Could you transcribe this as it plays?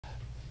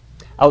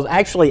I was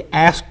actually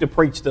asked to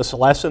preach this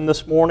lesson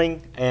this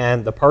morning,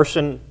 and the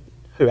person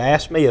who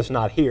asked me is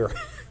not here.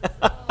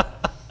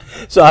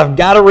 So I've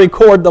got to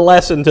record the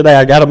lesson today.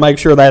 I've got to make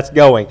sure that's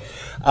going.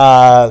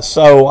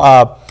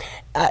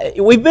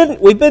 We've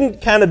been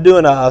kind of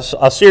doing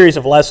a series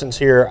of lessons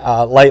here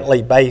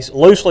lately,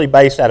 loosely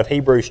based out of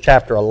Hebrews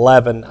chapter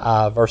 11,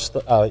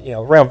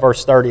 around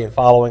verse 30 and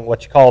following,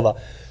 what you call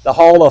the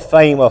Hall of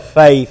Fame of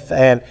Faith.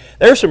 And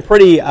there's some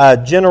pretty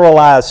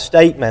generalized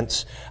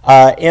statements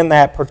in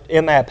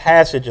that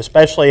passage,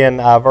 especially in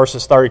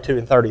verses 32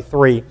 and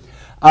 33,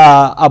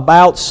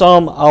 about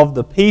some of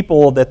the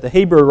people that the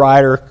Hebrew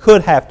writer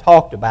could have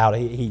talked about.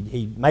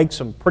 He makes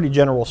some pretty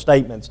general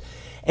statements.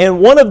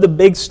 And one of the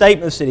big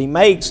statements that he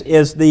makes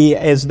is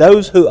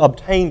those who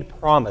obtained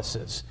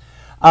promises.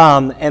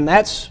 And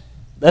that's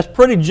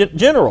pretty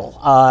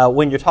general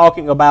when you're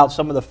talking about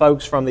some of the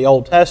folks from the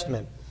Old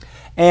Testament.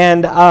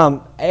 And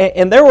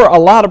there were a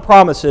lot of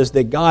promises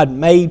that God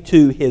made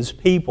to His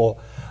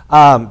people.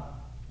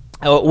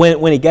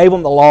 When He gave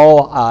them the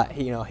law,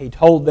 He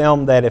told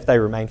them that if they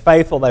remained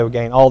faithful, they would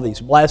gain all these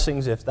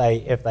blessings. If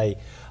they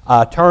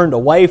turned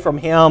away from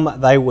Him,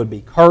 they would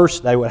be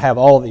cursed. They would have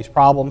all of these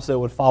problems that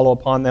would follow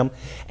upon them.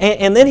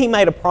 And then He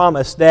made a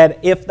promise that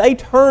if they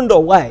turned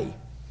away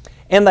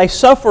and they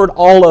suffered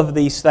all of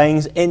these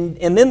things, and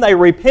then they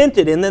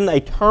repented, and then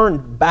they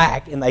turned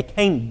back and they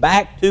came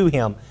back to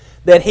Him,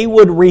 that He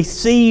would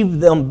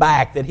receive them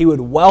back, that He would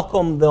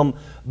welcome them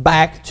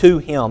back to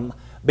Him,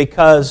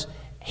 because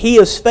He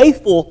is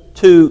faithful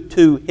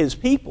to His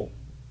people.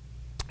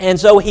 And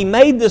so He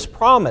made this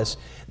promise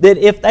that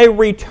if they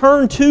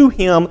return to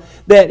Him,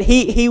 that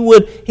He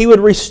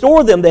would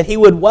restore them, that He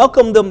would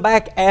welcome them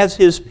back as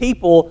His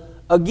people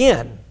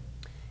again.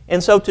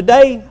 And so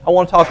today I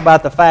want to talk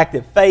about the fact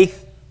that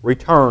faith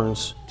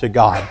returns to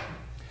God.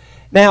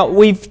 Now,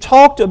 we've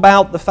talked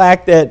about the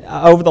fact that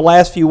over the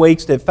last few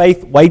weeks that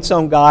faith waits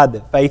on God,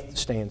 that faith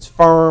stands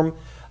firm.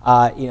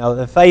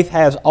 That faith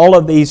has all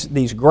of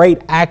these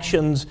great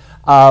actions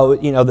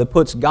that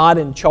puts God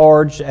in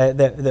charge,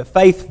 that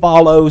faith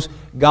follows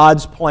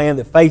God's plan,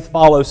 that faith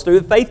follows through,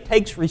 that faith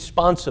takes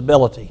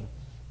responsibility.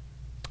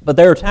 But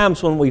there are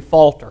times when we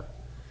falter,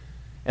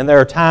 and there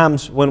are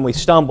times when we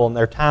stumble, and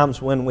there are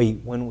times when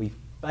we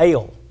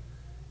fail,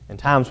 and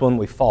times when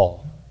we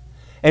fall.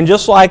 And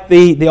just like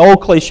the old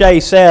cliche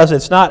says,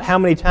 it's not how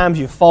many times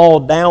you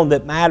fall down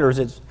that matters,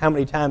 it's how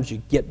many times you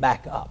get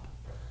back up.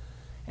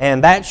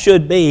 And that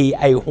should be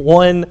a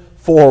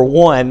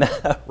 1-for-1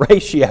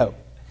 ratio.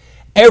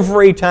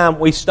 Every time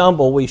we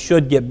stumble, we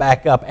should get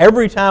back up.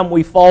 Every time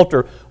we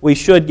falter, we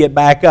should get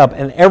back up.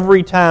 And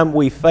every time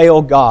we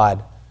fail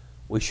God,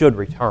 we should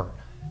return.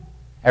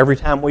 Every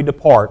time we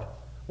depart,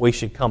 we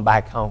should come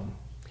back home.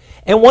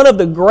 And one of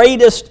the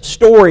greatest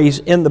stories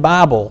in the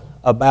Bible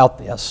about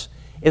this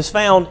is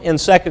found in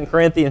 2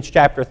 Corinthians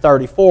chapter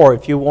 34.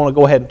 If you want to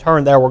go ahead and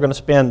turn there, we're going to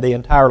spend the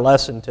entire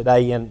lesson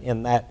today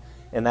in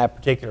that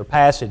particular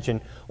passage.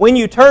 And when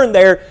you turn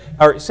there,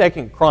 or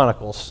 2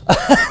 Chronicles,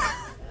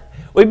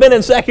 we've been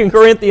in 2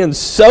 Corinthians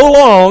so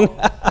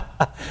long.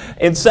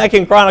 In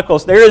 2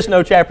 Chronicles, there is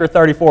no chapter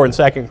 34 in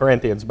 2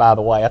 Corinthians, by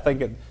the way. I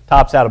think it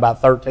tops out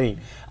about 13.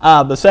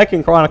 The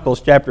 2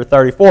 Chronicles chapter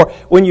 34,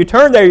 when you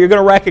turn there, you're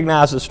going to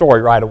recognize the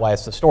story right away.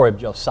 It's the story of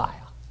Josiah.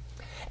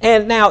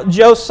 And now,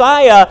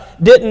 Josiah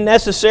didn't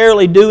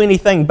necessarily do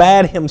anything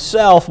bad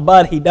himself,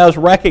 but he does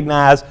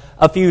recognize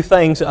a few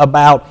things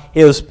about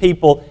his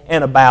people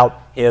and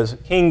about his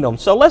kingdom.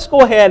 So let's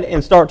go ahead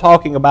and start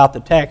talking about the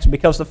text,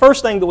 because the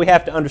first thing that we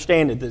have to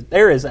understand is that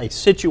there is a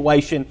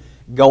situation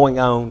going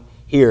on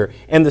here.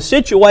 And the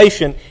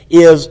situation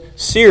is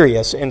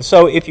serious. And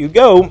so if you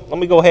go, let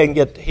me go ahead and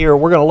get here.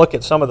 We're going to look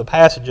at some of the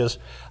passages.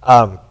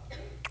 We're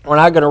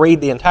not going to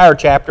read the entire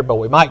chapter, but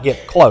we might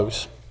get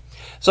close.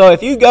 So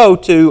if you go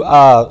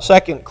to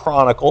 2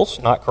 Chronicles,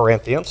 not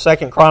Corinthians,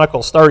 2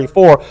 Chronicles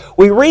 34,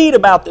 we read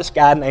about this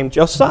guy named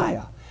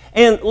Josiah.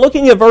 And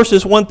looking at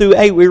verses 1 through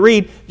 8, we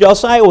read,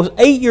 Josiah was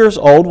 8 years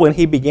old when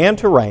he began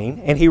to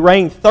reign, and he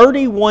reigned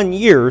 31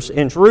 years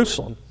in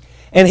Jerusalem.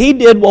 And he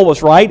did what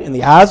was right in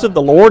the eyes of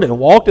the Lord and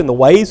walked in the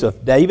ways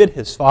of David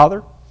his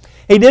father.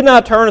 He did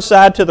not turn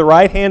aside to the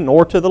right hand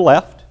nor to the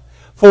left.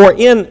 For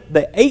in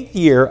the 8th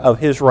year of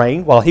his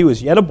reign, while he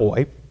was yet a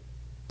boy,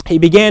 he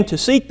began to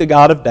seek the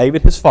God of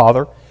David his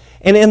father.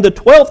 And in the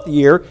 12th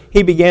year,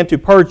 he began to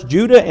purge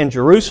Judah and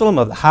Jerusalem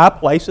of the high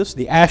places,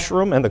 the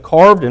Asherim, and the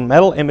carved and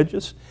metal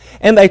images.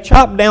 And they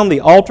chopped down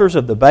the altars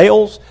of the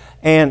Baals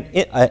and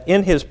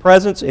in his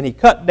presence, and he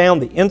cut down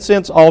the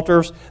incense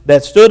altars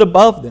that stood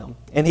above them.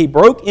 And he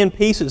broke in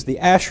pieces the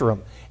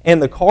Asherim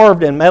and the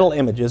carved and metal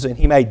images, and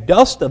he made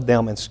dust of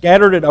them and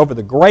scattered it over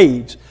the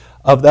graves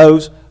of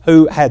those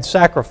who had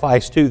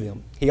sacrificed to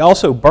them. He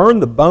also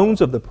burned the bones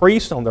of the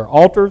priests on their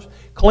altars,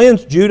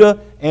 cleansed Judah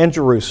and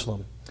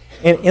Jerusalem.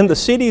 And in the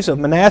cities of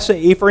Manasseh,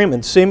 Ephraim,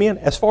 and Simeon,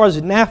 as far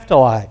as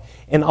Naphtali,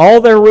 and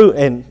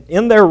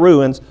in their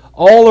ruins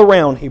all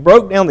around, he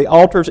broke down the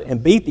altars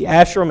and beat the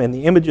Asherim and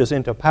the images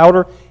into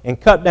powder,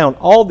 and cut down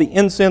all the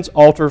incense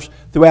altars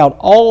throughout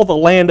all the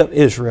land of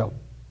Israel.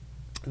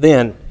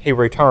 Then he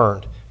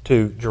returned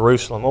to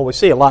Jerusalem. Well, we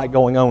see a lot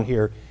going on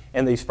here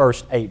in these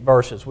first 8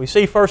 verses. We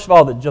see, first of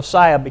all, that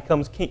Josiah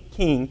becomes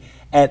king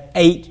at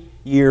 8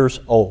 years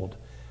old.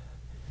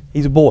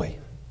 He's a boy.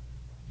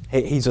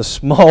 He's a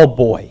small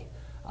boy,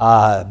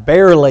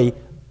 barely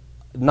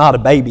not a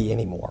baby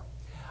anymore.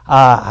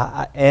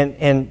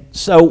 And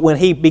so when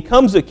he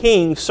becomes a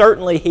king,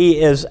 certainly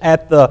he is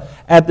at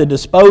the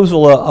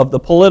disposal of the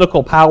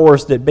political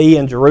powers that be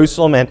in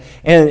Jerusalem,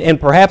 and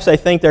perhaps they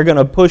think they're going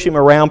to push him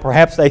around.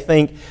 Perhaps they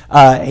think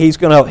he's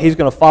going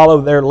to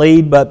follow their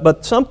lead.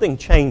 But something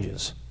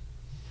changes.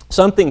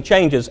 Something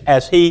changes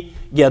as he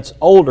gets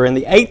older. In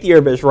the 8th year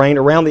of his reign,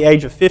 around the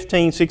age of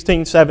 15,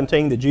 16,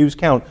 17, the Jews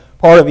count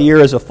part of a year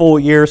as a full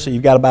year, so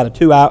you've got about a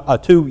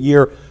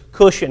 2-year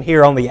cushion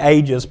here on the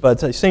ages, but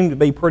they seem to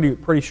be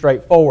pretty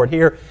straightforward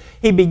here.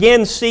 He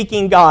begins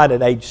seeking God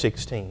at age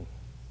 16.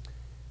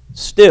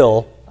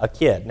 Still a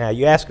kid. Now,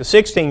 you ask a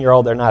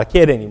 16-year-old, they're not a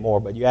kid anymore,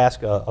 but you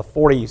ask a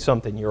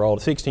 40-something-year-old,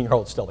 a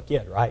 16-year-old is still a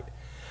kid, right?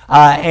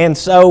 And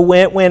so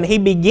when he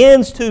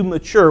begins to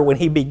mature, when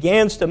he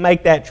begins to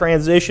make that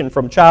transition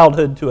from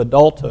childhood to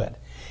adulthood,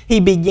 he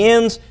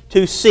begins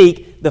to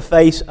seek the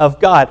face of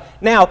God.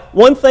 Now,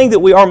 one thing that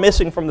we are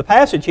missing from the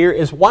passage here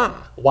is why.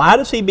 Why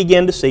does he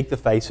begin to seek the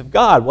face of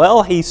God?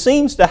 Well, he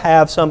seems to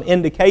have some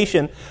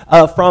indication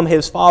from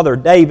his father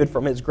David,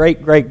 from his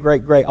great,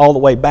 all the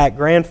way back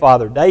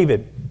grandfather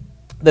David,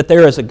 that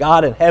there is a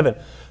God in heaven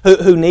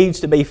who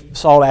needs to be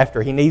sought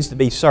after. He needs to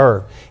be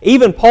served.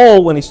 Even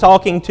Paul, when he's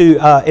talking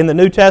to, in the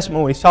New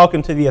Testament, when he's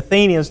talking to the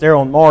Athenians there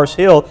on Mars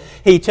Hill,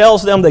 he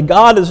tells them that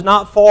God is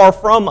not far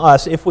from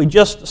us. If we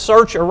just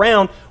search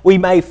around, we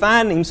may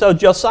find Him. So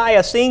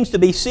Josiah seems to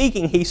be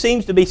seeking, he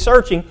seems to be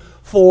searching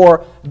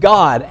for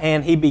God,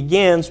 and he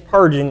begins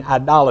purging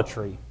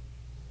idolatry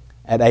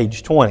at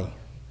age 20.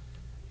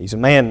 He's a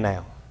man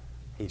now.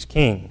 He's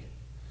king.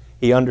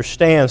 He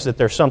understands that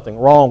there's something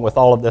wrong with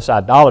all of this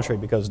idolatry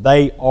because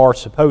they are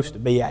supposed to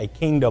be a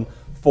kingdom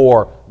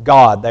for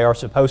God. They are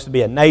supposed to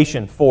be a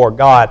nation for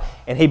God.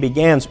 And he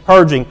begins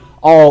purging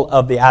all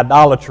of the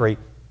idolatry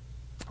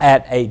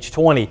at age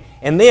 20.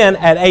 And then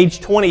at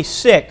age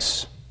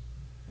 26,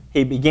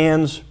 he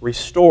begins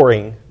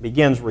restoring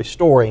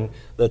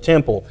the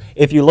temple.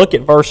 If you look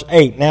at verse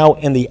 8, now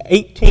in the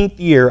 18th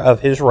year of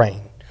his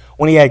reign,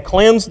 when he had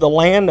cleansed the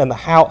land and the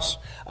house,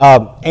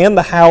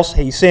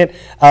 he sent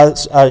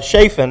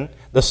Shaphan,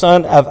 the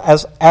son of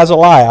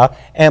Azaliah,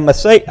 and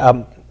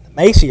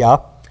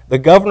Maaseiah, the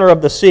governor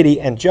of the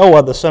city, and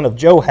Joah, the son of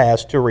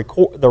Joahaz,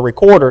 the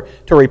recorder,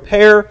 to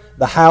repair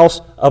the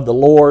house of the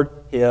Lord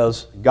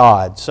his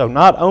God. So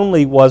not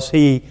only was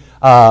he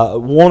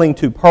wanting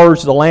to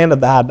purge the land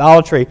of the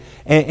idolatry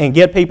and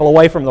get people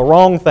away from the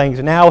wrong things,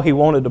 now he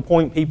wanted to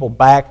point people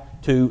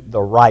back to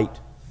the right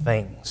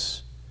things.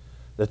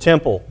 The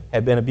temple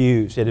had been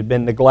abused. It had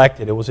been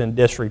neglected. It was in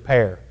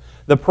disrepair.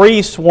 The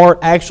priests weren't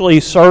actually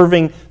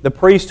serving the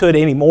priesthood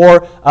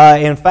anymore.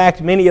 In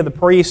fact, many of the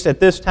priests at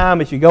this time,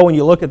 if you go and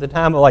you look at the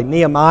time of like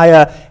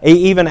Nehemiah,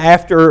 even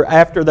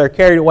after they're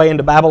carried away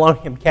into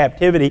Babylonian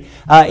captivity,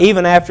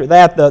 even after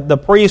that, the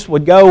priests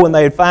would go and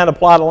they'd find a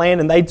plot of land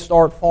and they'd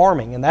start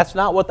farming. And that's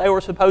not what they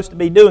were supposed to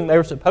be doing. They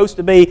were supposed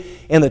to be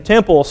in the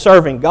temple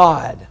serving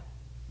God.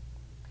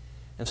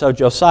 And so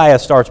Josiah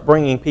starts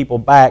bringing people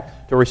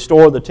back to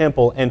restore the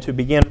temple and to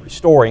begin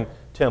restoring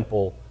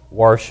temple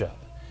worship.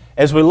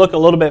 As we look a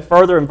little bit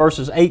further in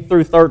verses 8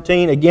 through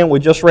 13, again we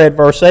just read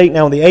verse 8,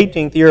 now in the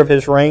 18th year of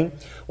his reign,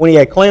 when he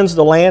had cleansed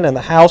the land and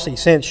the house, he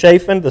sent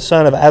Shaphan, the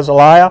son of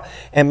Azaliah,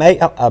 and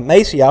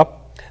Maaseiah,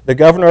 the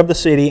governor of the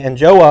city, and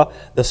Joah,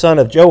 the son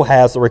of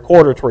Joahaz, the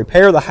recorder, to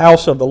repair the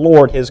house of the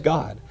Lord his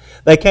God.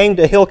 They came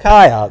to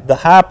Hilkiah, the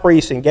high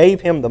priest, and gave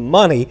him the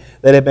money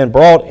that had been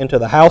brought into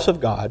the house of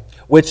God,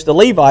 which the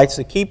Levites,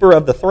 the keeper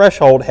of the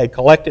threshold, had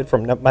collected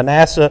from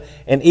Manasseh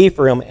and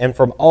Ephraim, and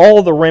from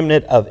all the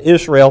remnant of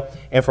Israel,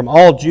 and from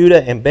all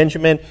Judah and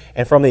Benjamin,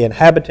 and from the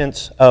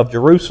inhabitants of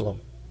Jerusalem.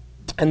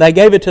 And they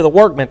gave it to the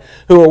workmen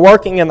who were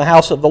working in the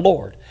house of the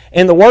Lord.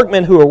 And the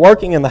workmen who were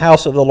working in the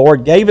house of the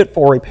Lord gave it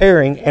for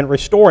repairing and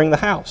restoring the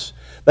house.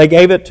 They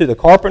gave it to the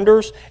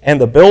carpenters and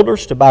the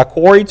builders to buy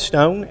quarried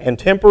stone and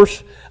timber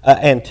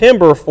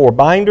for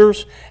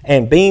binders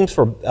and beams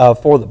for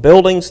the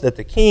buildings that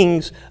the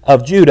kings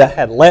of Judah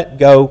had let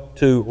go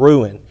to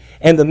ruin.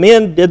 And the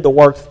men did the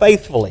work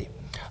faithfully.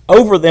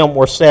 Over them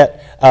were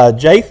set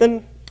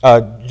Jahath,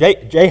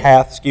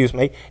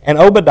 and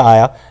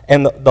Obadiah,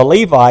 and the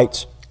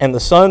Levites, and the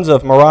sons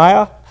of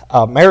Mariah,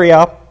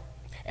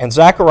 and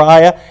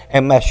Zechariah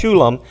and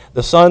Meshullam,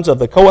 the sons of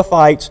the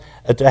Kohathites,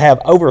 to have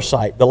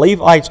oversight. The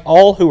Levites,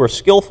 all who were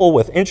skillful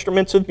with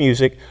instruments of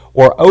music,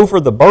 were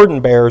over the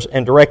burden bearers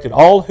and directed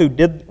all who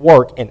did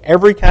work in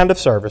every kind of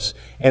service.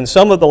 And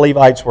some of the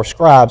Levites were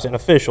scribes and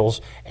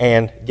officials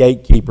and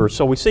gatekeepers.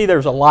 So we see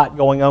there's a lot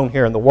going on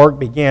here, and the work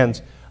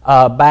begins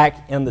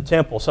back in the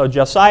temple. So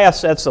Josiah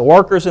sets the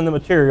workers and the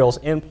materials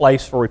in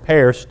place for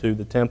repairs to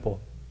the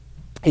temple.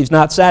 He's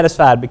not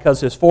satisfied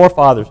because his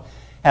forefathers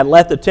had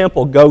let the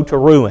temple go to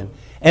ruin.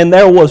 And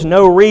there was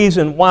no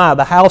reason why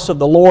the house of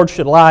the Lord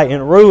should lie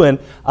in ruin,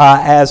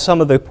 as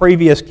some of the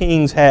previous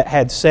kings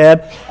had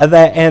said.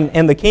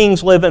 And the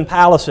kings live in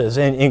palaces,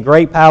 in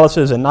great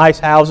palaces and nice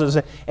houses.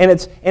 And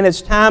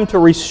it's time to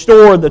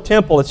restore the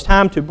temple. It's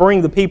time to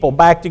bring the people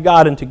back to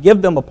God and to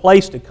give them a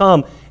place to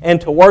come and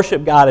to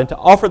worship God and to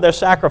offer their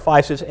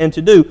sacrifices and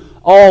to do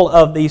all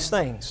of these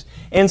things.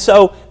 And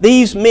so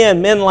these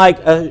men like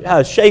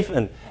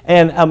Shaphan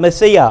and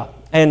Messiah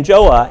and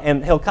Joah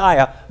and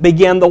Hilkiah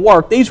began the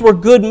work. These were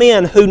good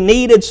men who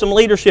needed some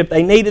leadership.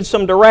 They needed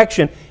some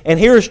direction. And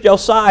here's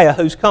Josiah,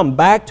 who's come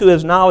back to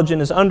his knowledge and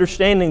his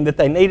understanding that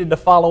they needed to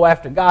follow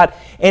after God,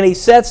 and he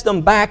sets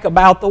them back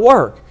about the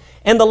work.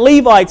 And the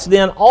Levites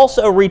then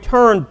also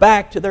returned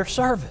back to their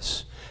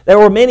service. There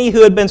were many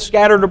who had been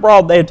scattered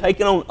abroad. They had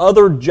taken on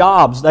other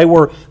jobs. They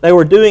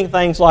were doing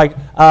things like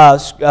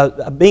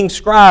being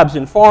scribes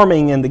and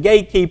farming and the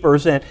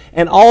gatekeepers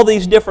and all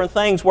these different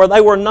things where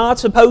they were not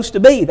supposed to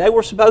be. They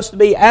were supposed to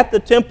be at the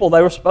temple.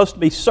 They were supposed to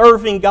be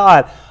serving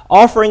God,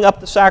 offering up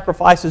the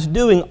sacrifices,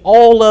 doing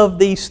all of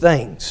these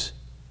things.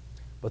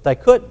 But they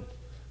couldn't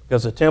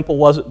because the temple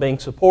wasn't being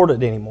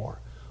supported anymore.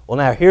 Well,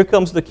 now here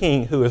comes the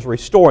king who is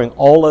restoring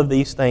all of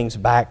these things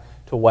back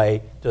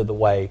to the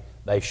way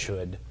they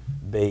should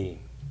be.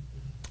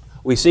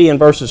 We see in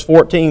verses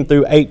 14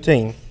 through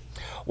 18,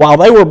 while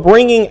they were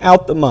bringing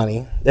out the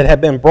money that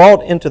had been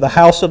brought into the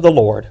house of the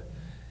Lord,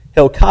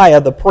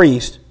 Hilkiah the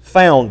priest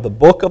found the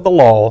book of the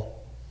law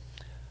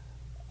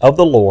of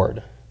the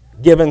Lord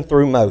given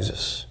through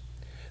Moses.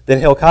 Then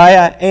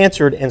Hilkiah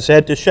answered and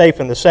said to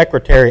Shaphan the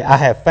secretary, I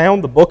have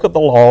found the book of the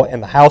law in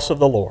the house of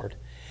the Lord.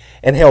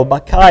 And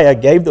Hilkiah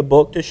gave the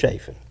book to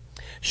Shaphan.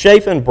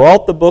 Shaphan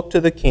brought the book to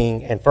the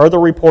king and further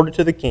reported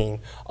to the king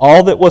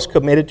all that was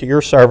committed to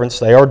your servants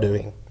they are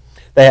doing.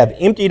 They have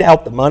emptied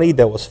out the money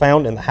that was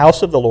found in the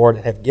house of the Lord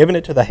and have given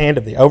it to the hand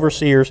of the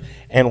overseers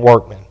and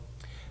workmen.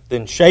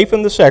 Then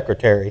Shaphan the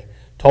secretary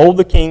told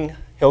the king,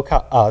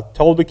 Hilkiah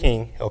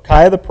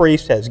the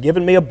priest has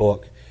given me a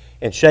book,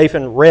 and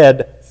Shaphan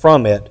read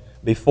from it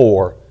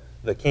before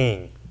the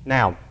king.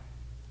 Now,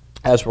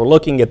 as we're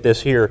looking at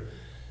this here,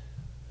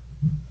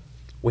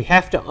 we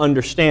have to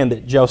understand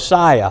that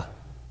Josiah,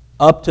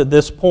 up to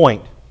this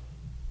point,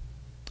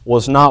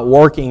 was not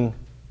working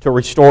to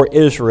restore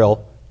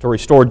Israel, to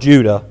restore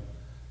Judah,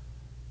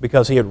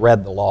 because he had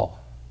read the law.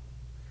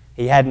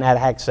 He hadn't had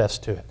access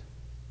to it.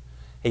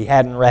 He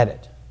hadn't read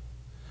it.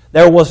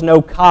 There was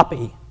no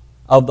copy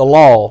of the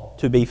law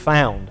to be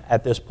found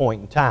at this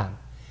point in time.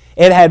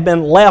 It had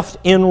been left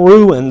in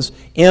ruins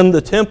in the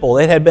temple.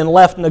 It had been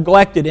left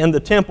neglected in the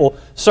temple.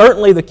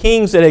 Certainly the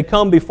kings that had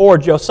come before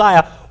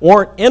Josiah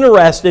weren't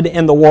interested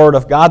in the Word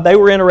of God. They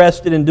were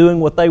interested in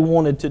doing what they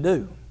wanted to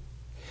do.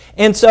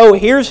 And so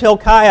here's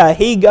Hilkiah.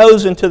 He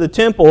goes into the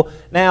temple.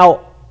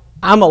 Now,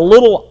 I'm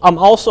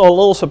also a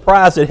little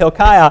surprised that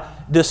Hilkiah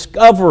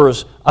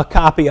discovers a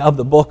copy of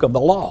the book of the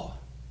law.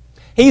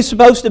 He's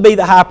supposed to be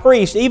the high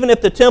priest. Even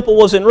if the temple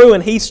was in ruin,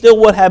 he still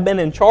would have been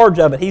in charge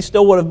of it. He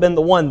still would have been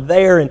the one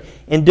there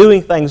and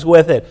doing things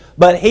with it.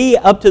 But he,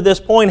 up to this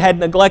point, had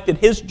neglected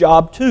his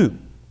job too.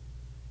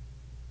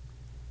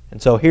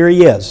 And so here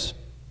he is.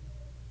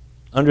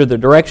 Under the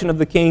direction of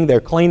the king,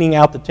 they're cleaning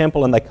out the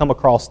temple and they come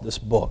across this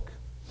book.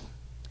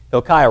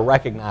 Hilkiah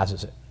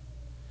recognizes it.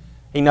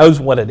 He knows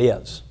what it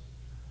is.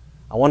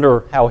 I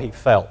wonder how he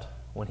felt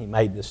when he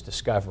made this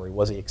discovery.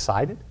 Was he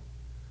excited?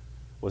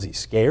 Was he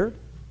scared?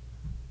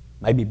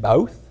 Maybe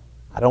both.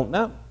 I don't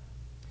know.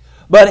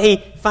 But he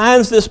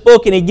finds this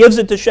book and he gives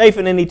it to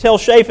Shaphan and he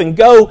tells Shaphan,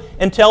 go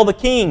and tell the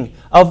king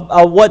of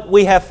what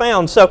we have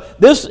found. So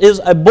this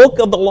is a book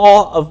of the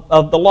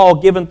law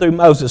given through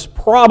Moses.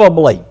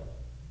 Probably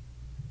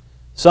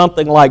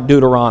something like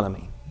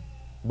Deuteronomy.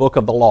 Book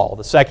of the law.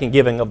 The second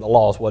giving of the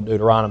law is what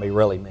Deuteronomy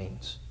really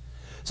means.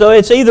 So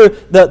it's either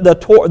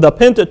the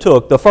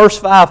Pentateuch, the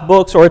first 5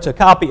 books, or it's a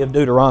copy of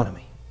Deuteronomy.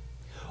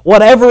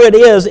 Whatever it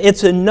is,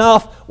 it's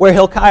enough where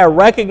Hilkiah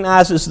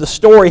recognizes the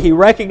story, he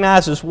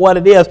recognizes what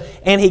it is,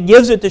 and he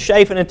gives it to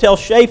Shaphan and tells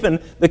Shaphan,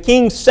 the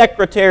king's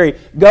secretary,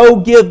 go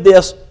give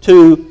this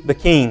to the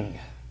king.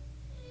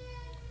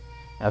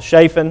 Now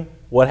Shaphan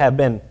would have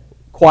been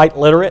quite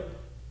literate,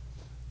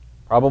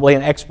 probably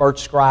an expert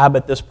scribe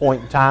at this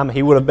point in time.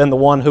 He would have been the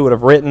one who would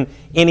have written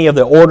any of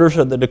the orders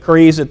or the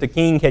decrees that the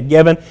king had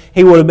given.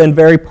 He would have been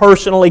very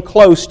personally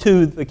close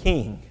to the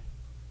king.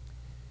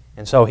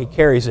 And so he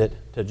carries it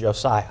to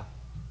Josiah,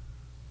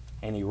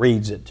 and he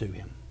reads it to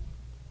him.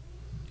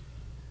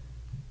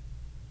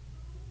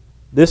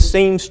 This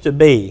seems to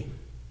be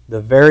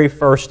the very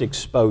first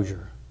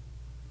exposure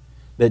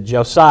that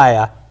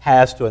Josiah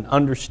has to an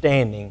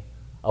understanding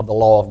of the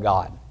law of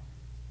God.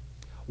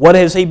 What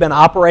has he been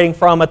operating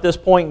from at this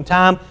point in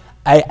time?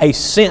 A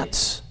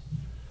sense,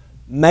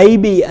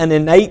 maybe an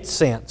innate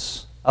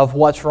sense of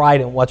what's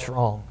right and what's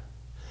wrong.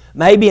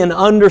 Maybe an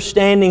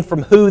understanding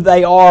from who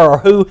they are or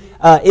who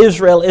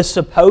Israel is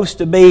supposed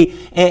to be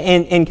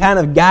and kind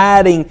of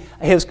guiding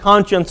his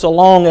conscience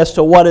along as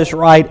to what is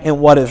right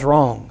and what is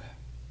wrong.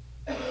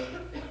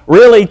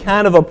 really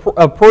kind of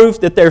a proof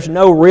that there's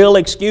no real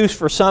excuse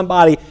for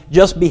somebody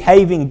just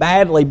behaving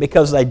badly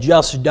because they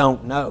just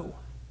don't know.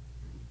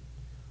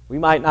 We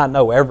might not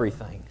know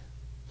everything.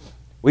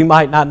 We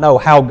might not know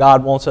how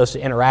God wants us to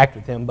interact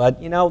with Him,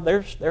 but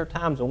there are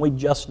times when we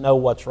just know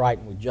what's right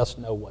and we just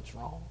know what's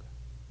wrong.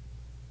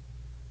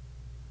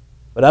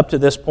 But up to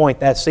this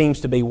point, that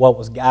seems to be what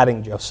was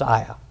guiding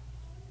Josiah,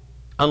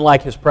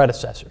 unlike his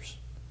predecessors,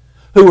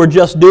 who were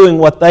just doing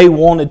what they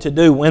wanted to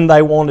do when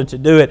they wanted to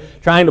do it,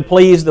 trying to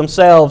please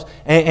themselves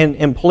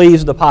and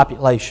please the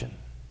population.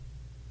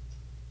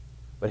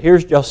 But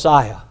here's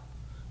Josiah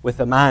with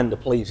a mind to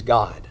please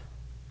God.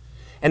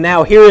 And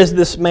now here is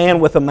this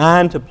man with a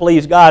mind to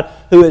please God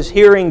who is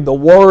hearing the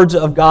words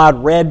of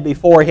God read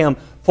before him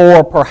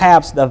for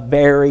perhaps the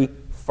very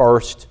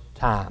first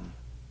time.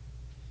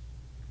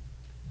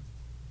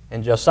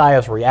 And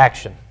Josiah's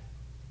reaction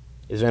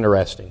is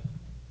interesting,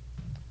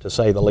 to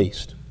say the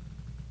least.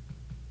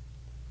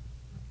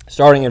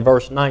 Starting in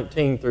verse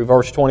 19 through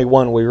verse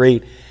 21, we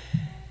read,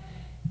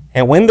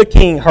 "And when the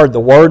king heard the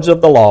words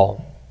of the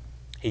law,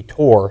 he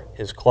tore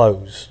his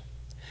clothes.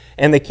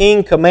 And the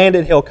king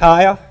commanded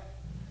Hilkiah,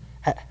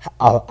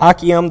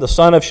 Achiam the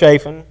son of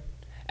Shaphan,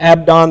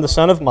 Abdon the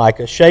son of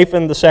Micah,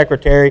 Shaphan the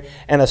secretary,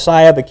 and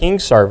Asaiah the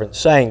king's servant,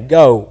 saying,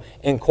 Go,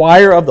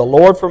 inquire of the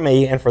Lord for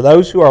me and for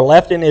those who are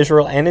left in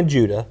Israel and in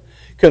Judah,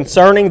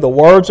 concerning the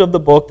words of the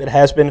book that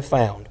has been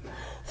found.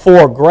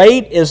 For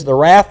great is the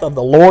wrath of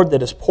the Lord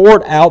that is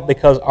poured out,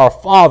 because our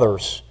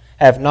fathers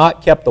have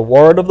not kept the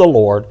word of the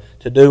Lord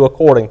to do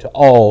according to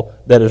all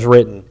that is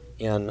written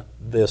in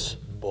this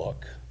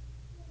book."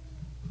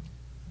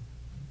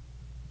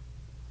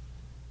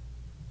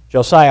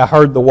 Josiah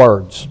heard the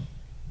words.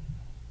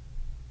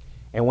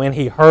 And when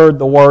he heard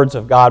the words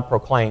of God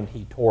proclaimed,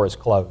 he tore his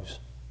clothes.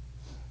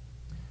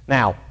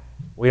 Now,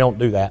 we don't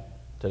do that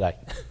today.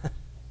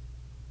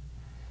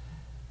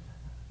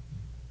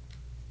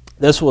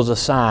 This was a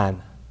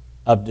sign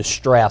of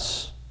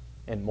distress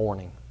and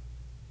mourning.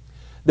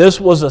 This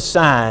was a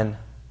sign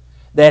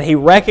that he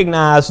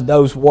recognized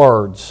those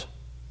words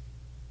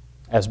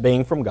as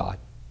being from God,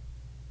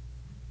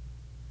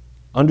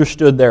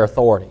 understood their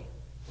authority,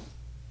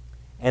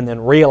 and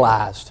then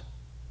realized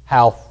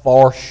how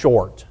far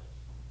short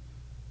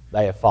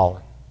they have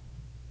fallen,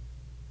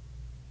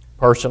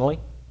 personally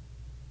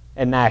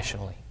and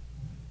nationally.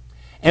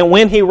 And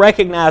when he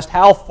recognized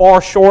how far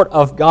short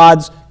of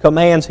God's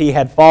commands he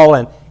had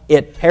fallen,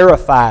 it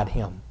terrified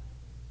him.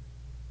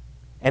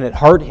 And it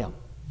hurt him.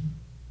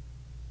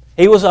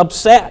 He was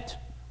upset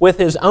with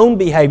his own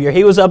behavior.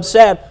 He was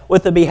upset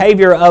with the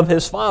behavior of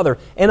his father.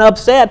 And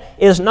upset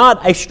is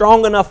not a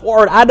strong enough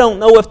word. I don't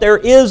know if there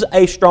is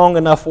a strong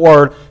enough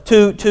word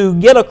to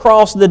get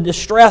across the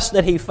distress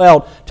that he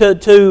felt,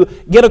 to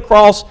get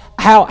across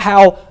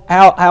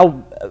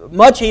how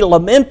much he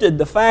lamented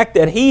the fact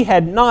that he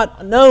had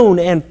not known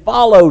and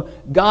followed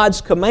God's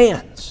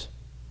commands.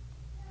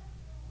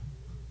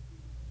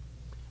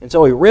 And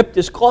so he ripped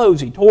his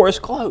clothes, he tore his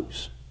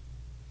clothes.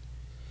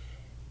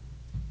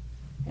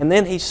 And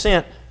then he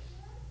sent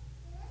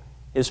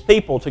his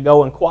people to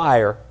go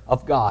inquire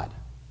of God.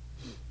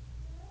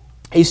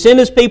 He sent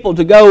his people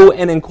to go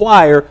and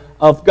inquire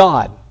of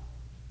God.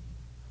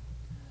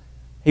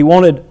 He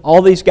wanted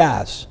all these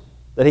guys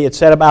that he had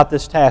set about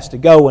this task to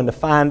go and to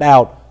find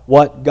out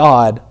what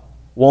God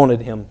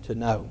wanted him to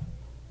know.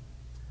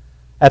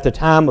 At the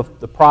time of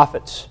the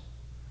prophets,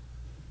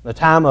 the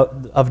time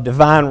of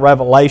divine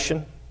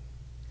revelation,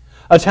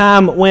 a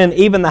time when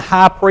even the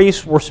high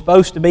priests were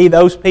supposed to be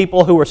those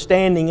people who were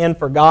standing in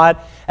for God,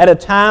 at a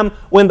time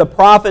when the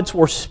prophets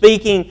were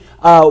speaking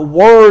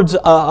words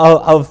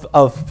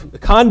of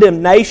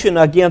condemnation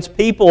against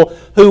people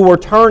who were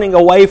turning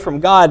away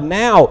from God.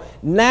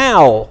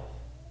 Now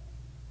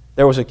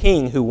there was a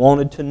king who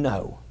wanted to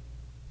know.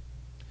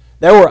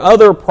 There were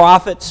other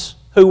prophets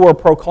who were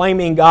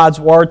proclaiming God's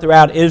word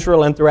throughout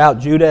Israel and throughout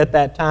Judah at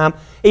that time,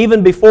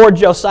 even before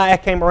Josiah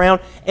came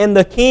around, and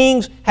the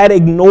kings had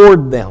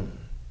ignored them.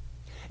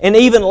 And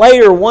even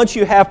later, once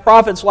you have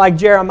prophets like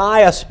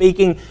Jeremiah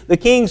speaking, the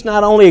kings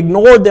not only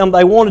ignored them,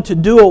 they wanted to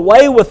do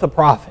away with the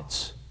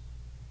prophets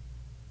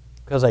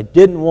because they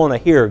didn't want to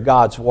hear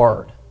God's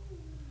word.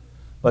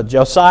 But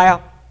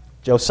Josiah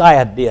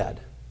did.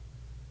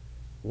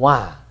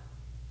 Why?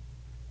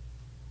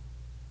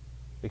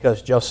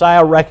 Because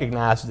Josiah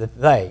recognized that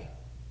they,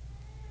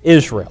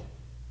 Israel,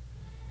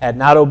 had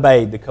not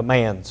obeyed the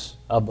commands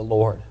of the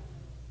Lord.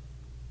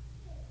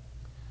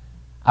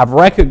 I've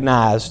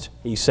recognized,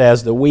 he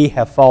says, that we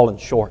have fallen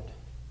short.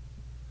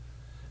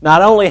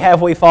 Not only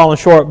have we fallen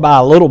short by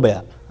a little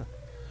bit,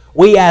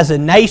 we as a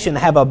nation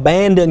have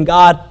abandoned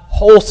God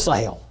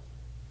wholesale.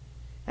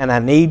 And I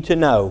need to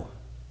know,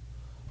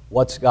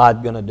 what's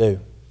God going to do?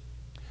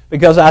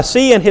 Because I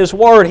see in His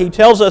Word, He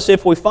tells us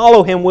if we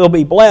follow Him, we'll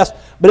be blessed.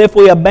 But if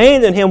we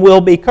abandon Him, we'll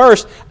be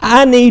cursed.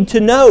 I need to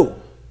know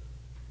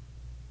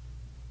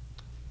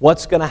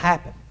what's going to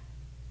happen.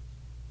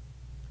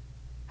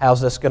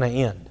 How's this going to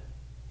end?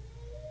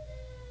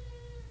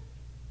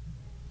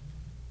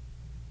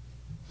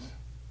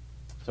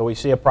 So we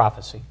see a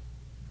prophecy.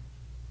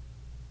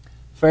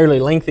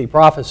 fairly lengthy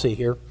prophecy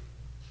here.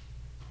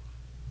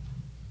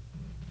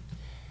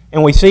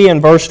 And we see in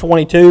verse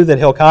 22 that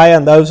Hilkiah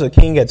and those the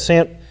king had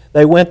sent,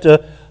 they went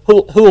to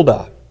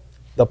Huldah,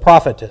 the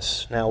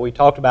prophetess. Now, we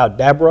talked about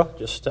Deborah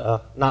just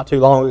not too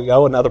long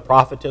ago, another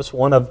prophetess,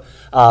 one of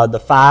the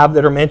 5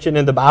 that are mentioned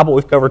in the Bible.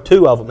 We've covered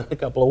 2 of them in a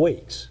couple of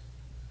weeks.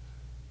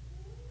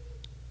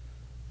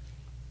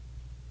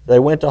 They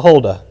went to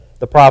Huldah,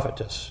 the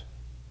prophetess,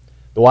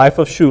 the wife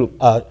of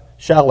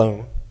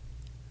Shallum,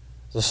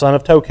 the son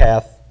of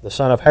Tokath, the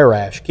son of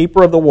Harash,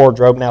 keeper of the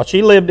wardrobe. Now,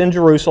 she lived in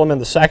Jerusalem in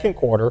the 2nd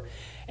quarter,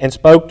 and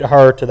spoke to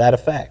her to that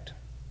effect.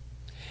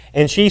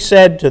 And she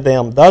said to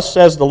them, Thus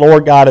says the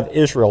Lord God of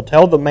Israel,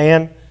 tell the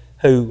man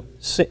who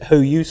sent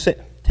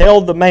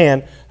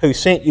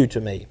you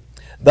to me.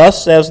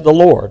 Thus says the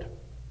Lord.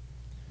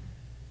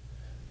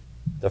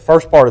 The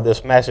first part of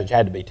this message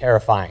had to be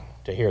terrifying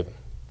to hear them,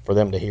 for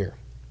them to hear.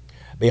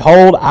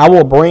 Behold, I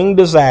will bring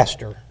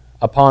disaster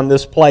upon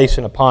this place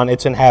and upon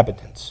its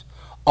inhabitants.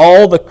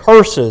 All the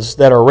curses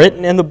that are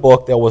written in the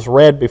book that was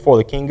read before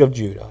the king of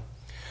Judah,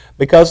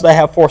 because they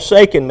have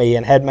forsaken me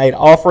and had made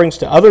offerings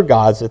to other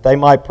gods, that they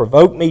might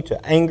provoke me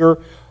to anger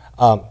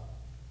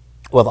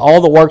with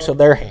all the works of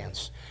their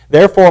hands.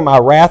 Therefore my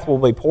wrath will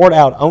be poured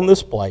out on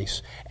this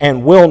place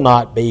and will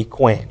not be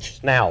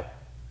quenched. Now,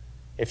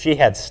 if she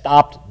had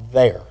stopped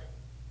there,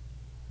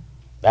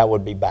 that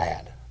would be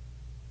bad.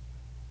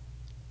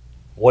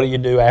 What do you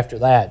do after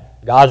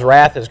that? God's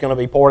wrath is going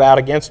to be poured out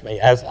against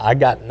me as I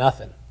got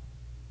nothing.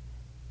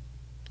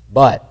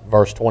 But,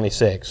 verse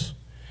 26,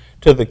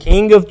 to the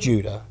king of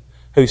Judah,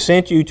 who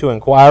sent you to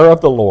inquire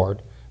of the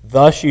Lord,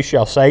 thus you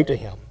shall say to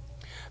him,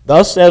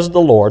 Thus says the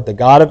Lord, the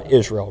God of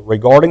Israel,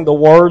 regarding the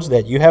words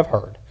that you have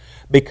heard,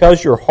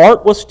 because your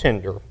heart was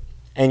tender,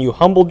 and you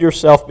humbled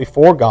yourself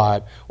before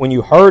God when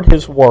you heard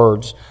His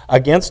words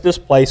against this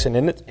place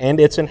and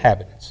its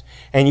inhabitants,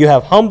 and you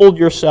have humbled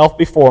yourself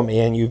before me,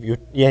 and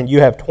you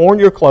have torn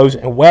your clothes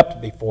and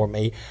wept before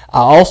me, I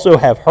also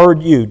have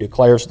heard you,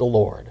 declares the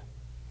Lord.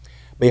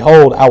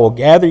 Behold, I will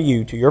gather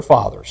you to your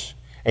fathers,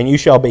 and you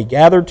shall be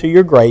gathered to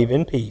your grave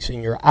in peace,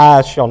 and your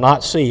eyes shall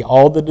not see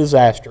all the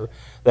disaster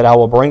that I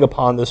will bring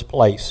upon this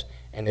place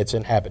and its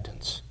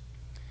inhabitants.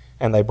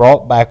 And they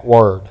brought back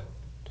word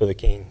to the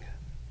king.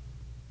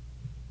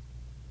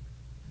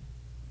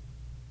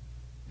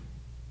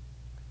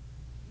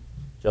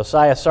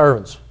 Josiah's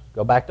servants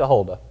go to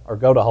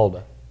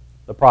Huldah,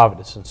 the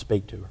prophetess, and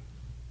speak to her,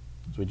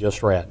 as we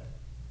just read.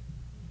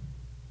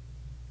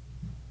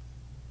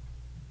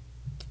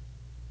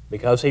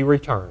 Because he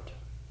returned,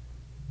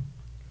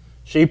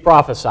 she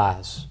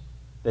prophesies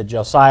that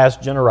Josiah's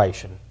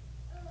generation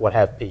would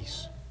have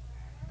peace.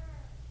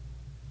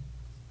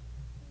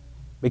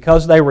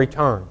 Because they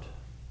returned,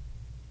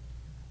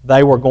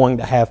 they were going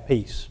to have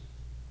peace.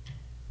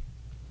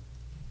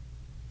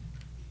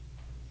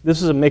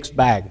 This is a mixed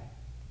bag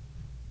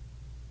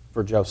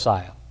for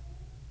Josiah.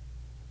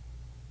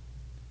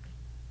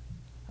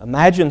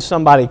 Imagine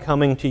somebody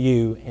coming to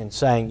you and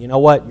saying, you know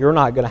what, you're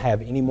not going to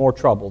have any more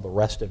trouble the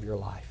rest of your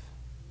life.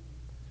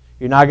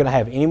 You're not going to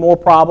have any more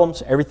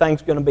problems.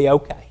 Everything's going to be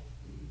okay.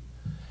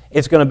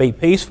 It's going to be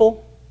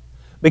peaceful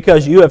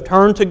because you have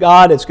turned to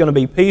God. It's going to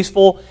be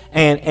peaceful,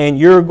 and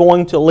you're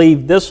going to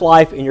leave this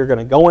life and you're going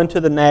to go into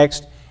the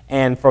next,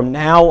 and from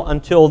now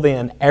until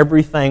then,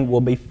 everything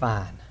will be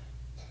fine.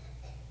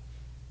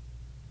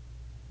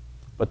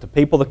 But the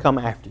people that come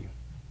after you,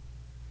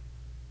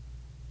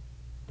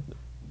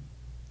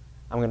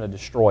 I'm going to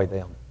destroy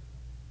them.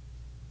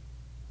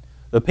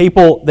 The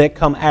people that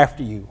come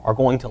after you are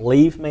going to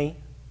leave me.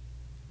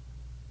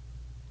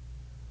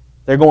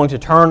 They're going to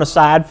turn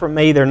aside from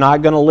me. They're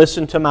not going to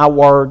listen to my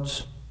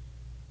words.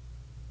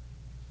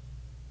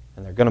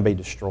 And they're going to be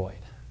destroyed.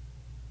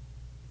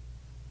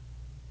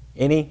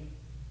 Any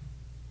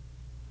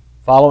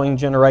following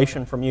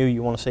generation from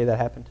you want to see that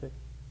happen to?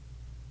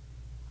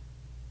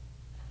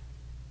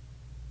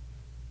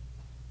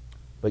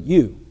 But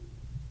you,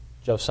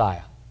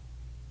 Josiah,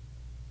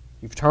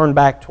 you've turned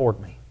back toward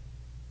me.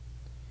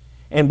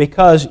 And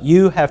because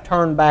you have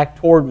turned back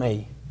toward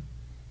me,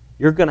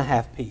 you're going to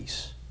have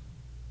peace.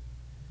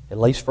 At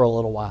least for a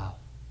little while.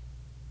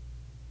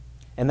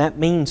 And that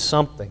means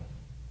something.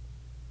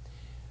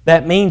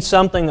 That means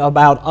something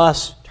about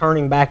us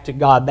turning back to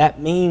God. That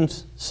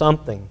means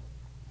something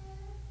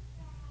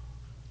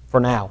for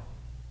now.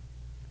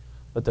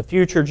 But the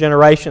future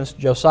generations,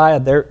 Josiah,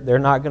 they're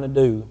not going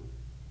to do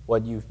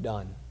what you've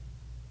done.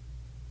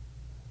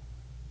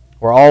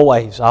 I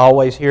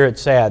always hear it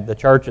said, the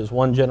church is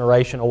one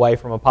generation away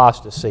from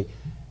apostasy.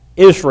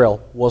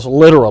 Israel was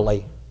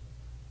literally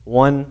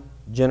one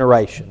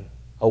generation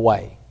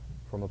away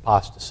from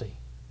apostasy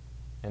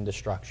and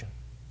destruction.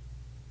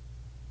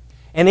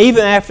 And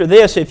even after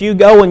this, if you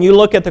go and you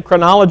look at the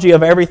chronology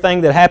of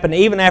everything that happened,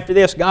 even after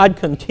this, God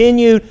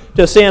continued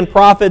to send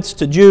prophets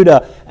to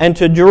Judah and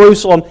to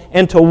Jerusalem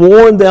and to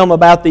warn them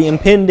about the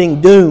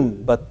impending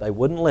doom, but they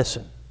wouldn't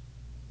listen.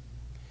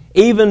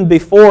 Even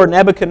before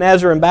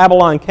Nebuchadnezzar and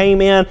Babylon came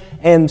in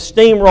and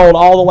steamrolled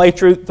all the way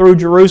through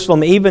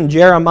Jerusalem, even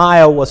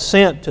Jeremiah was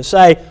sent to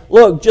say,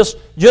 look, just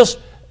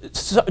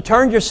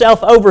turn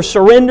yourself over,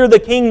 surrender the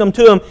kingdom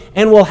to Him,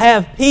 and we'll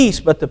have peace.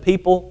 But the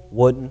people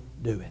wouldn't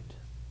do it.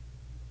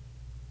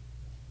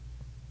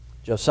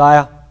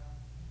 Josiah,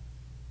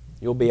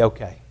 you'll be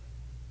okay.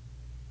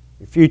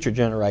 Your future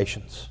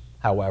generations,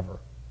 however,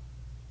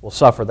 will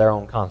suffer their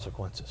own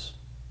consequences.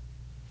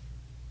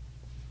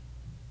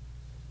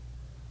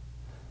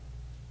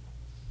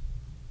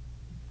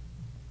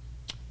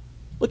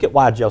 Look at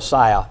why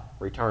Josiah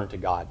returned to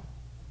God.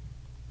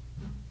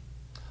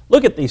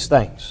 Look at these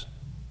things.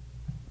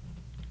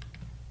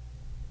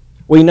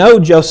 We know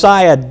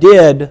Josiah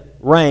did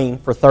reign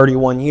for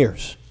 31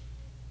 years.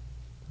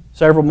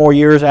 Several more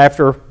years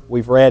after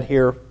we've read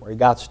here where he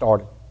got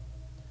started.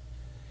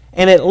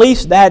 And at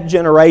least that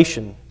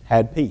generation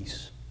had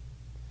peace.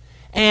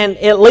 And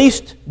at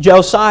least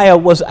Josiah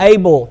was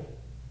able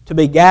to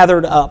be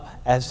gathered up,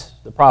 as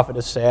the prophet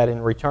has said,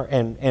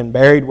 and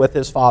buried with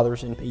his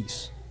fathers in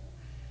peace.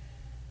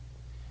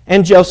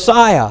 And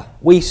Josiah,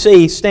 we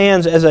see,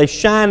 stands as a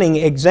shining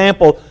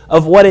example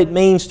of what it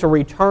means to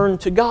return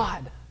to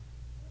God.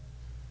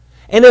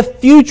 And if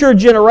future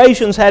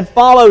generations had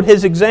followed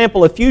his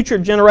example, if future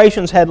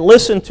generations had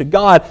listened to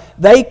God,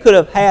 they could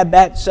have had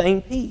that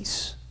same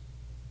peace.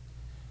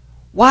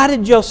 Why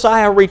did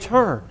Josiah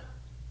return?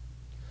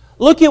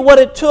 Look at what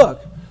it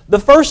took. The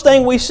first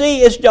thing we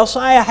see is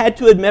Josiah had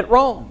to admit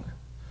wrong.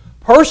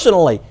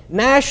 Personally,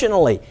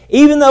 nationally,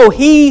 even though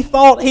he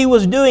thought he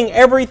was doing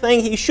everything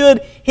he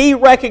should, he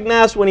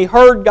recognized when he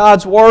heard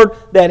God's word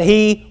that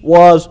he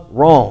was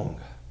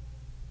wrong.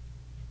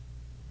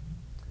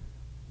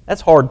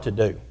 That's hard to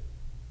do.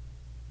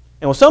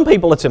 And with some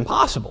people it's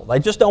impossible. They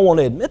just don't want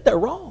to admit they're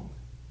wrong.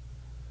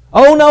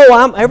 Oh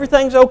no,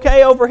 everything's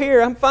okay over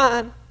here. I'm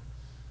fine.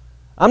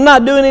 I'm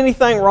not doing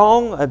anything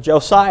wrong.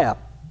 Josiah,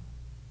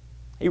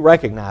 he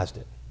recognized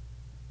it.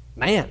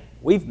 Man,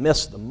 we've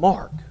missed the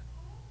mark.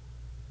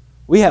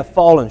 We have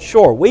fallen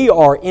short. We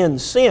are in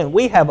sin.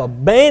 We have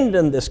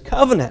abandoned this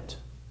covenant.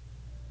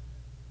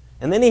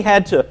 And then he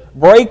had to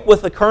break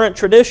with the current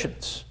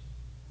traditions.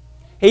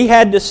 He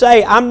had to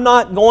say, I'm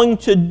not going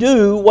to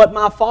do what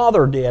my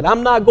father did.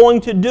 I'm not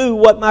going to do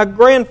what my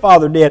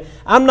grandfather did.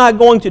 I'm not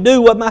going to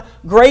do what my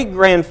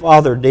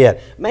great-grandfather did.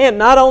 Man,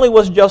 not only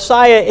was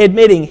Josiah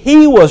admitting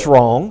he was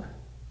wrong,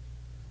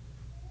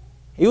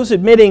 he was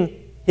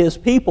admitting his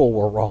people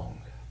were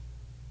wrong.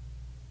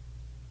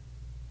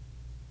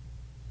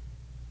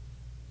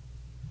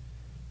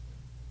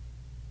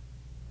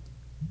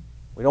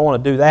 We don't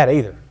want to do that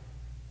either.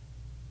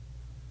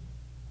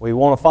 We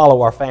want to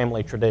follow our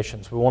family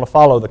traditions. We want to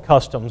follow the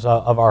customs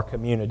of our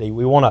community.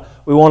 We want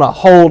to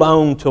hold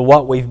on to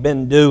what we've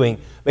been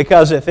doing.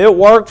 Because if it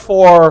worked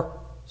for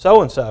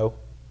so-and-so,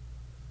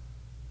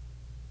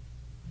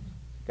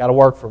 it's got to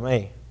work for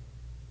me.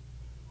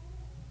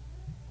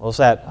 What's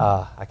that?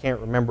 I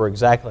can't remember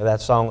exactly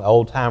that song, the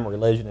Old Time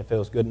Religion. If it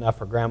was good enough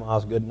for Grandma,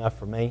 it's good enough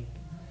for me.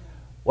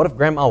 What if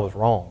Grandma was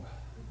wrong?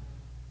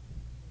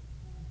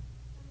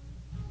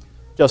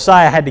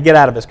 Josiah had to get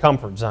out of his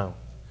comfort zone.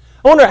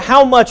 I wonder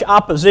how much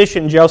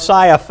opposition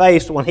Josiah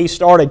faced when he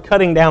started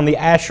cutting down the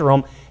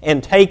Asherim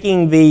and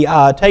taking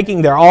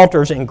their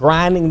altars and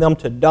grinding them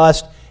to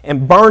dust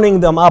and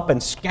burning them up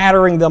and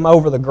scattering them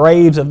over the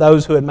graves of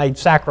those who had made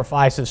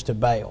sacrifices to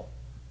Baal.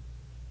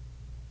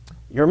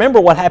 You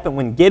remember what happened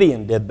when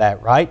Gideon did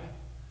that, right?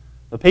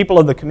 The people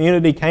of the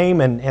community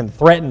came and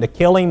threatened to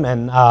kill him,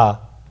 and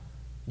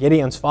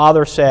Gideon's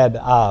father said,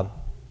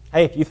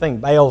 hey, if you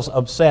think Baal's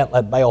upset,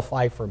 let Baal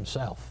fight for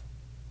himself.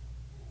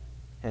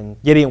 And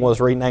Gideon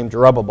was renamed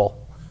Jerubbaal.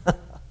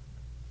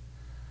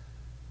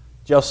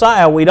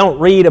 Josiah, we don't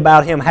read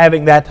about him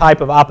having that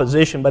type of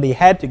opposition, but he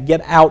had to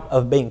get out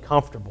of being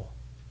comfortable.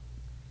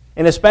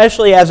 And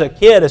especially as a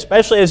kid,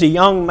 especially as a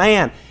young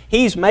man,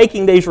 he's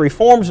making these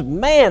reforms.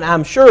 Man,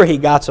 I'm sure he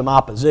got some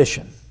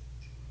opposition.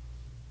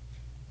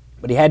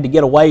 But he had to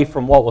get away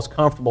from what was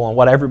comfortable and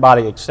what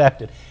everybody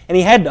accepted. And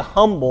he had to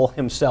humble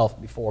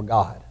himself before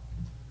God.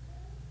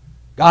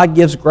 God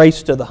gives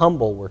grace to the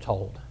humble, we're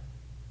told.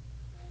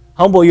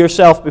 Humble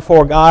yourself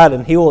before God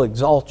and He will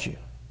exalt you.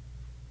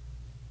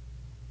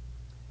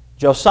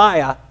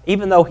 Josiah,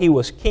 even though he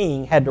was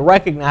king, had to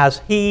recognize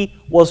he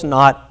was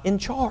not in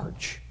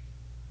charge.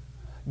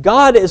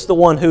 God is the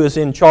one who is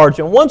in charge.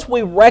 And once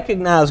we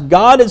recognize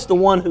God is the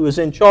one who is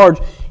in charge,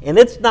 and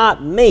it's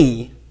not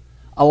me,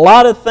 a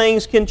lot of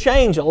things can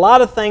change. A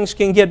lot of things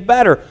can get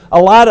better. A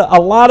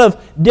lot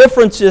of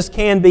differences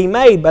can be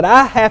made. But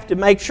I have to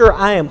make sure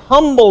I am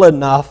humble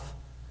enough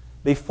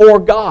before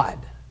God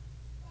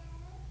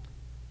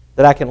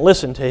that I can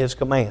listen to His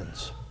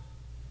commands.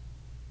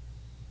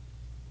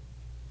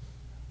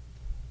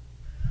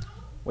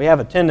 We have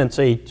a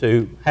tendency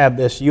to have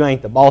this you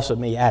ain't the boss of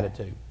me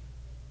attitude.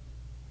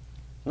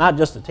 Not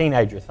just a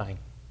teenager thing,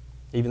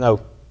 even though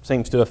it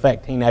seems to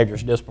affect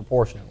teenagers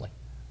disproportionately.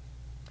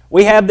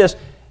 We have this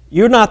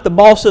you're not the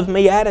boss of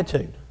me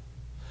attitude.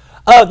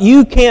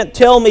 You can't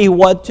tell me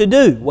what to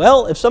do.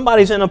 Well, if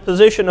somebody's in a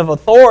position of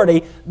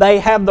authority, they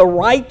have the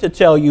right to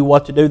tell you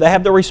what to do. They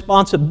have the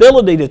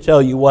responsibility to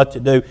tell you what to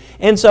do.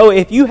 And so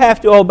if you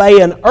have to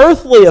obey an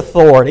earthly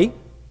authority,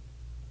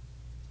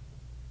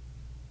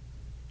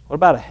 what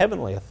about a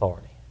heavenly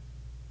authority?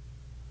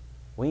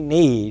 We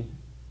need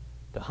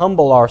to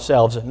humble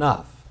ourselves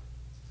enough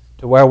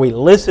to where we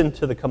listen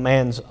to the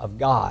commands of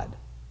God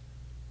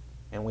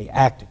and we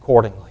act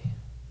accordingly.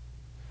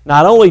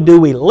 Not only do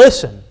we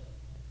listen,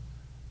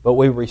 but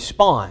we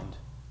respond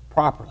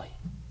properly.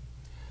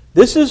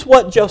 This is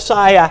what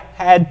Josiah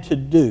had to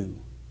do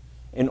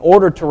in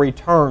order to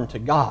return to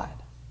God.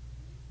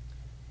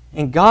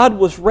 And God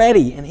was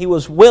ready and He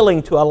was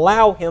willing to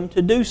allow him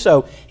to do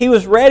so. He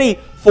was ready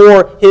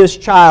for his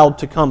child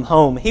to come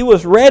home. He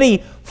was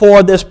ready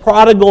for this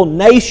prodigal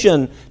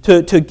nation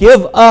to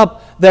give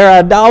up their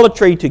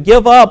idolatry, to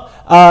give up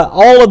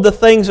all of the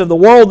things of the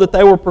world that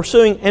they were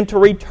pursuing, and to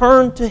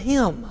return to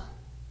Him.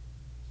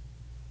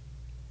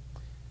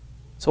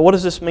 So what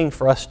does this mean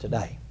for us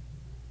today?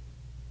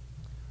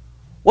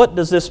 What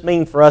does this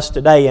mean for us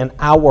today in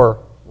our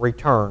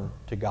return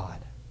to God?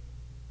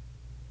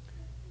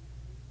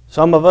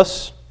 Some of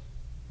us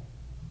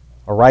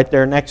are right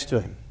there next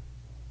to Him.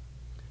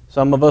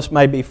 Some of us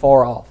may be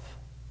far off.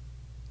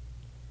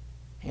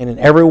 And in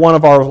every one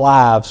of our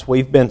lives,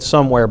 we've been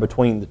somewhere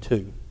between the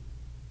two.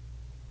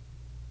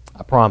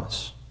 I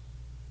promise.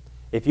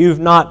 If you've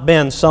not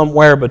been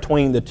somewhere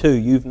between the two,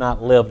 you've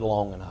not lived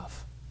long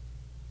enough.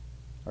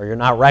 Or you're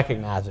not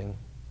recognizing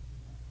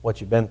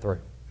what you've been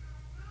through.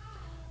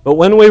 But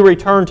when we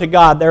return to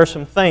God, there are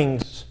some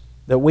things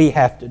that we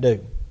have to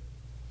do.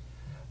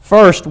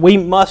 First, we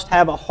must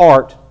have a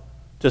heart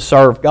to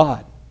serve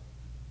God.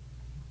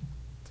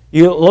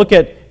 You look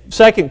at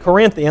 2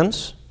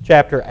 Corinthians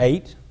chapter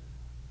 8,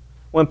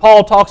 when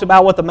Paul talks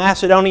about what the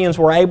Macedonians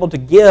were able to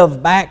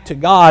give back to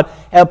God,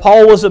 and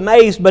Paul was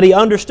amazed, but he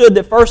understood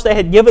that first they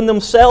had given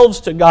themselves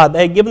to God.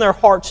 They had given their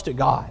hearts to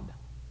God.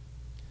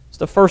 It's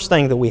the first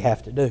thing that we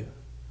have to do.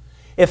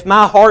 If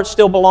my heart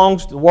still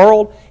belongs to the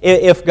world,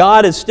 if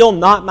God is still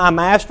not my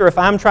master, if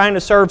I'm trying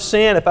to serve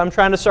sin, if I'm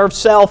trying to serve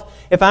self,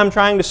 if I'm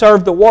trying to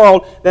serve the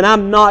world, then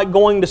I'm not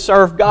going to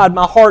serve God.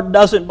 My heart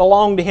doesn't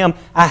belong to Him.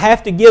 I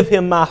have to give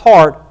Him my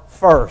heart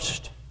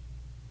first.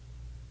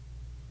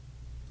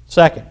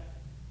 Second,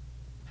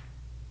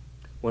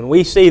 when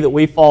we see that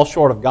we fall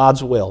short of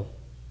God's will,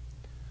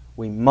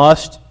 we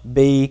must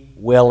be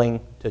willing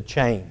to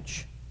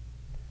change.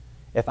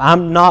 If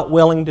I'm not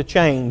willing to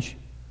change,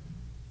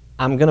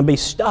 I'm going to be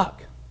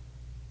stuck.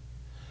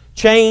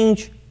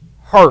 Change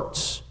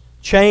hurts.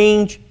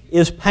 Change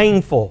is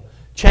painful.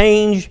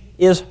 Change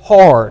is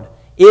hard.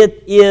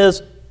 It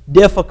is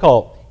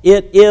difficult.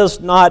 It is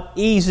not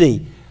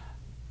easy.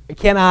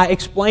 Can I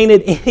explain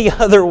it any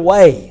other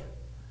way?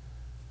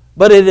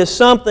 But it is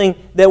something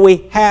that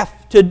we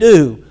have to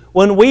do.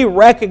 When we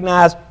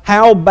recognize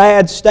how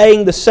bad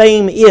staying the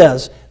same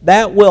is,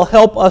 that will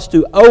help us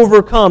to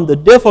overcome the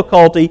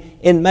difficulty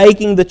in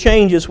making the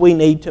changes we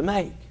need to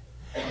make.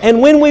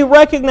 And when we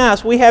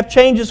recognize we have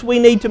changes we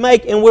need to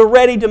make and we're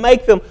ready to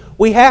make them,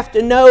 we have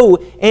to know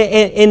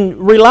and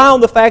rely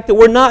on the fact that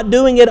we're not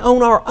doing it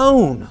on our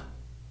own.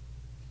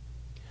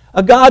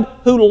 A God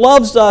who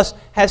loves us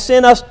has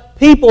sent us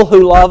people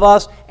who love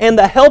us and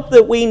the help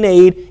that we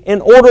need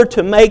in order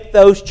to make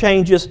those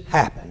changes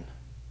happen.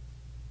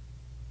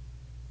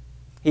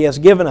 He has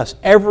given us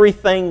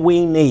everything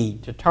we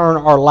need to turn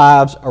our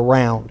lives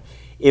around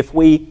if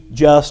we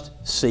just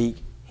seek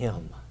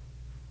Him.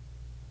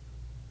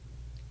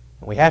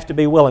 We have to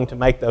be willing to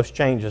make those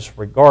changes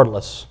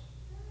regardless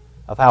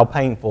of how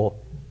painful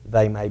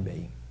they may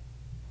be.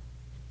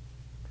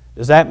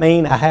 Does that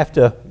mean I have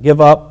to give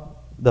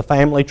up the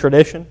family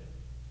tradition?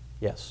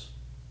 Yes.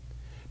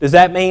 Does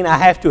that mean I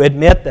have to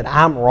admit that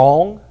I'm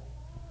wrong?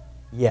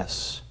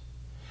 Yes.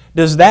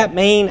 Does that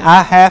mean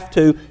I have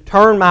to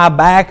turn my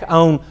back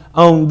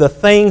on the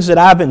things that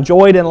I've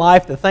enjoyed in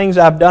life, the things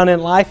I've done in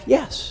life?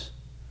 Yes.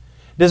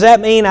 Does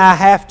that mean I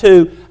have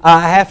to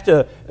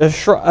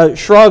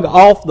shrug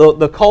off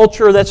the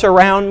culture that's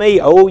around me?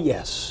 Oh,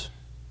 yes.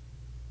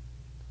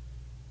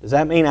 Does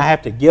that mean I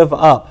have to give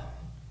up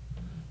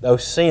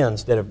those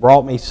sins that have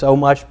brought me so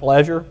much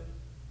pleasure?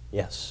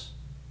 Yes.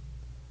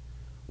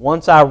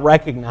 Once I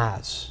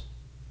recognize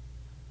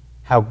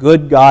how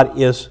good God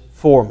is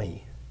for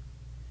me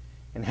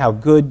and how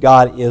good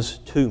God is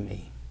to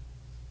me,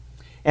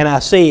 and I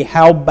see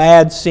how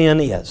bad sin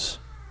is,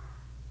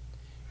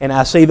 and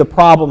I see the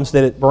problems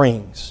that it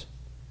brings,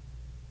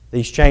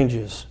 these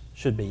changes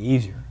should be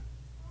easier.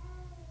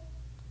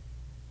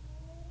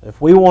 If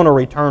we want to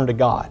return to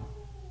God,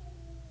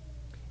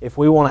 if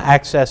we want to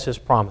access His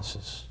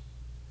promises,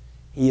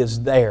 He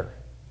is there,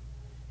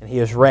 and He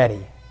is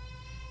ready,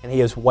 and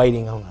He is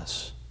waiting on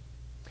us.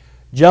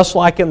 Just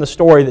like in the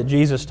story that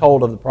Jesus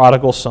told of the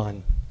prodigal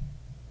son.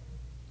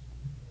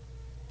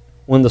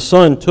 When the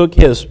son took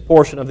his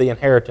portion of the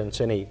inheritance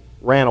and he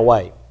ran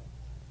away,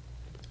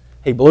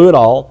 he blew it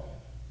all.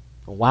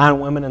 Wine,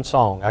 women, and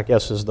song, I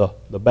guess, is the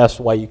best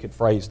way you could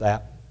phrase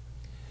that.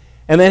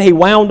 And then he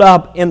wound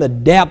up in the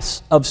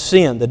depths of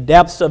sin, the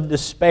depths of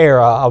despair.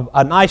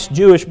 A nice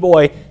Jewish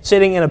boy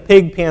sitting in a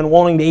pig pen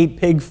wanting to eat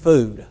pig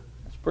food.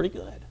 That's pretty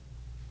good.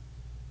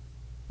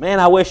 Man,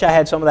 I wish I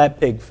had some of that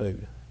pig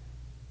food.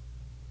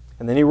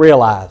 And then he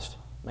realized,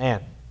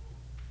 man,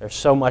 there's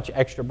so much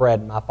extra bread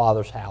in my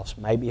Father's house.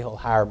 Maybe He'll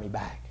hire me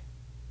back.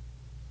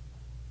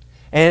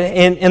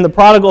 And the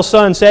prodigal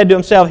son said to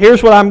himself,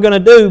 here's what I'm going to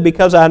do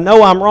because I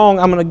know I'm wrong.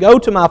 I'm going to go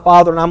to my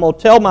father and I'm going to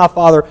tell my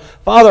father,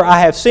 Father,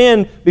 I have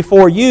sinned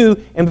before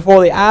you and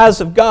before the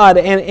eyes of God.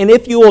 And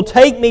if you will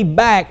take me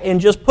back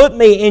and just put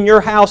me in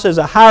your house as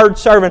a hired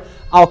servant,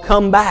 I'll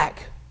come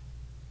back.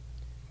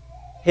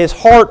 His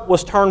heart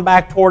was turned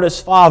back toward his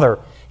father.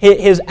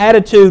 His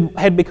attitude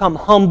had become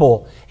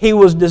humble. He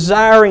was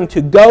desiring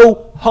to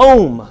go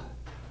home.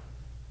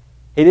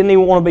 He didn't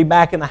even want to be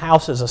back in the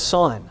house as a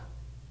son.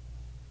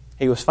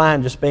 He was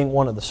fine just being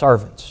one of the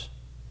servants.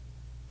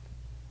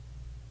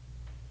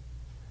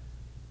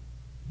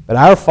 But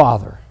our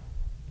Father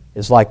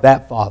is like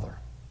that father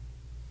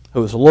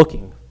who was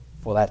looking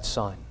for that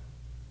son.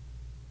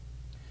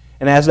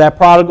 And as that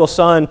prodigal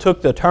son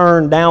took the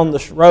turn down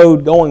this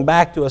road going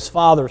back to his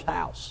father's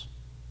house,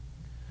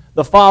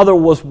 the father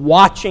was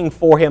watching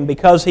for him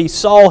because he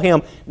saw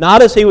him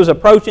not as he was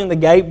approaching the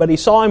gate, but he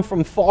saw him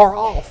from far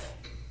off.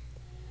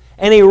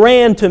 And he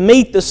ran to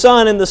meet the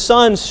son, and the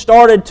son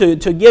started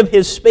to give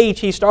his speech.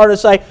 He started to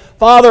say,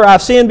 Father,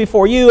 I've sinned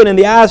before you and in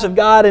the eyes of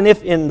God. And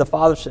the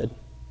father said,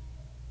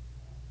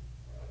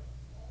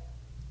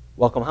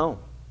 welcome home.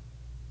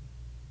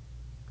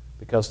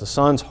 Because the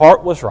son's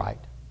heart was right,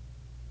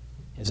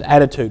 his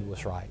attitude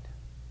was right,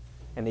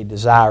 and he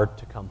desired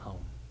to come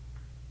home.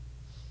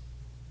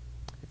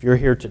 If you're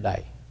here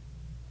today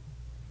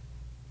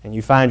and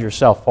you find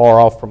yourself far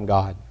off from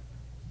God,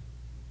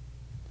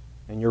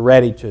 and you're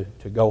ready to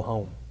go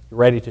home. You're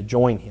ready to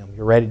join Him.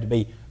 You're ready to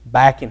be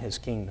back in His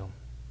kingdom.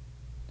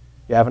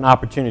 You have an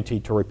opportunity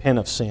to repent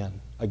of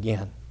sin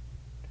again.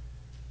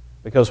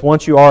 Because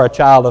once you are a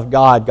child of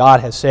God,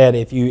 God has said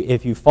if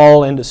you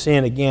fall into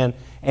sin again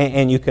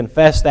and you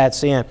confess that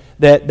sin,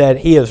 that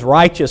He is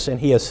righteous and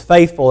He is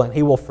faithful and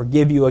He will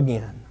forgive you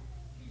again.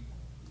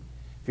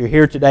 If you're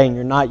here today and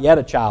you're not yet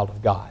a child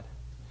of God,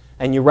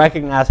 and you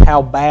recognize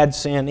how bad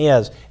sin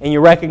is, and you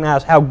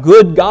recognize how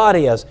good God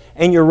is,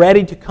 and you're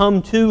ready to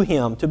come to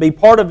Him, to be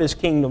part of His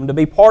kingdom, to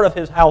be part of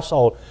His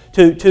household,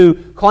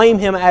 to claim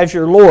Him as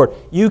your Lord,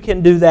 you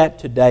can do that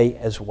today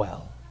as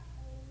well.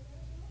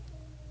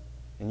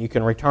 And you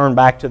can return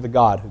back to the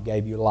God who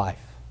gave you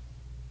life.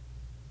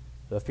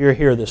 So if you're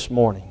here this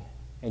morning,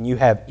 and you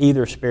have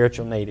either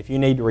spiritual need, if you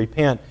need to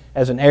repent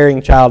as an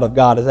erring child of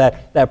God, as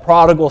that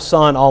prodigal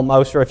son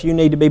almost, or if you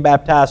need to be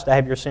baptized to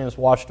have your sins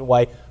washed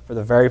away for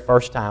the very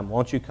first time,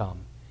 won't you come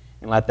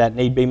and let that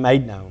need be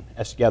made known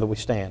as together we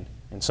stand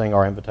and sing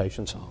our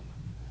invitation song.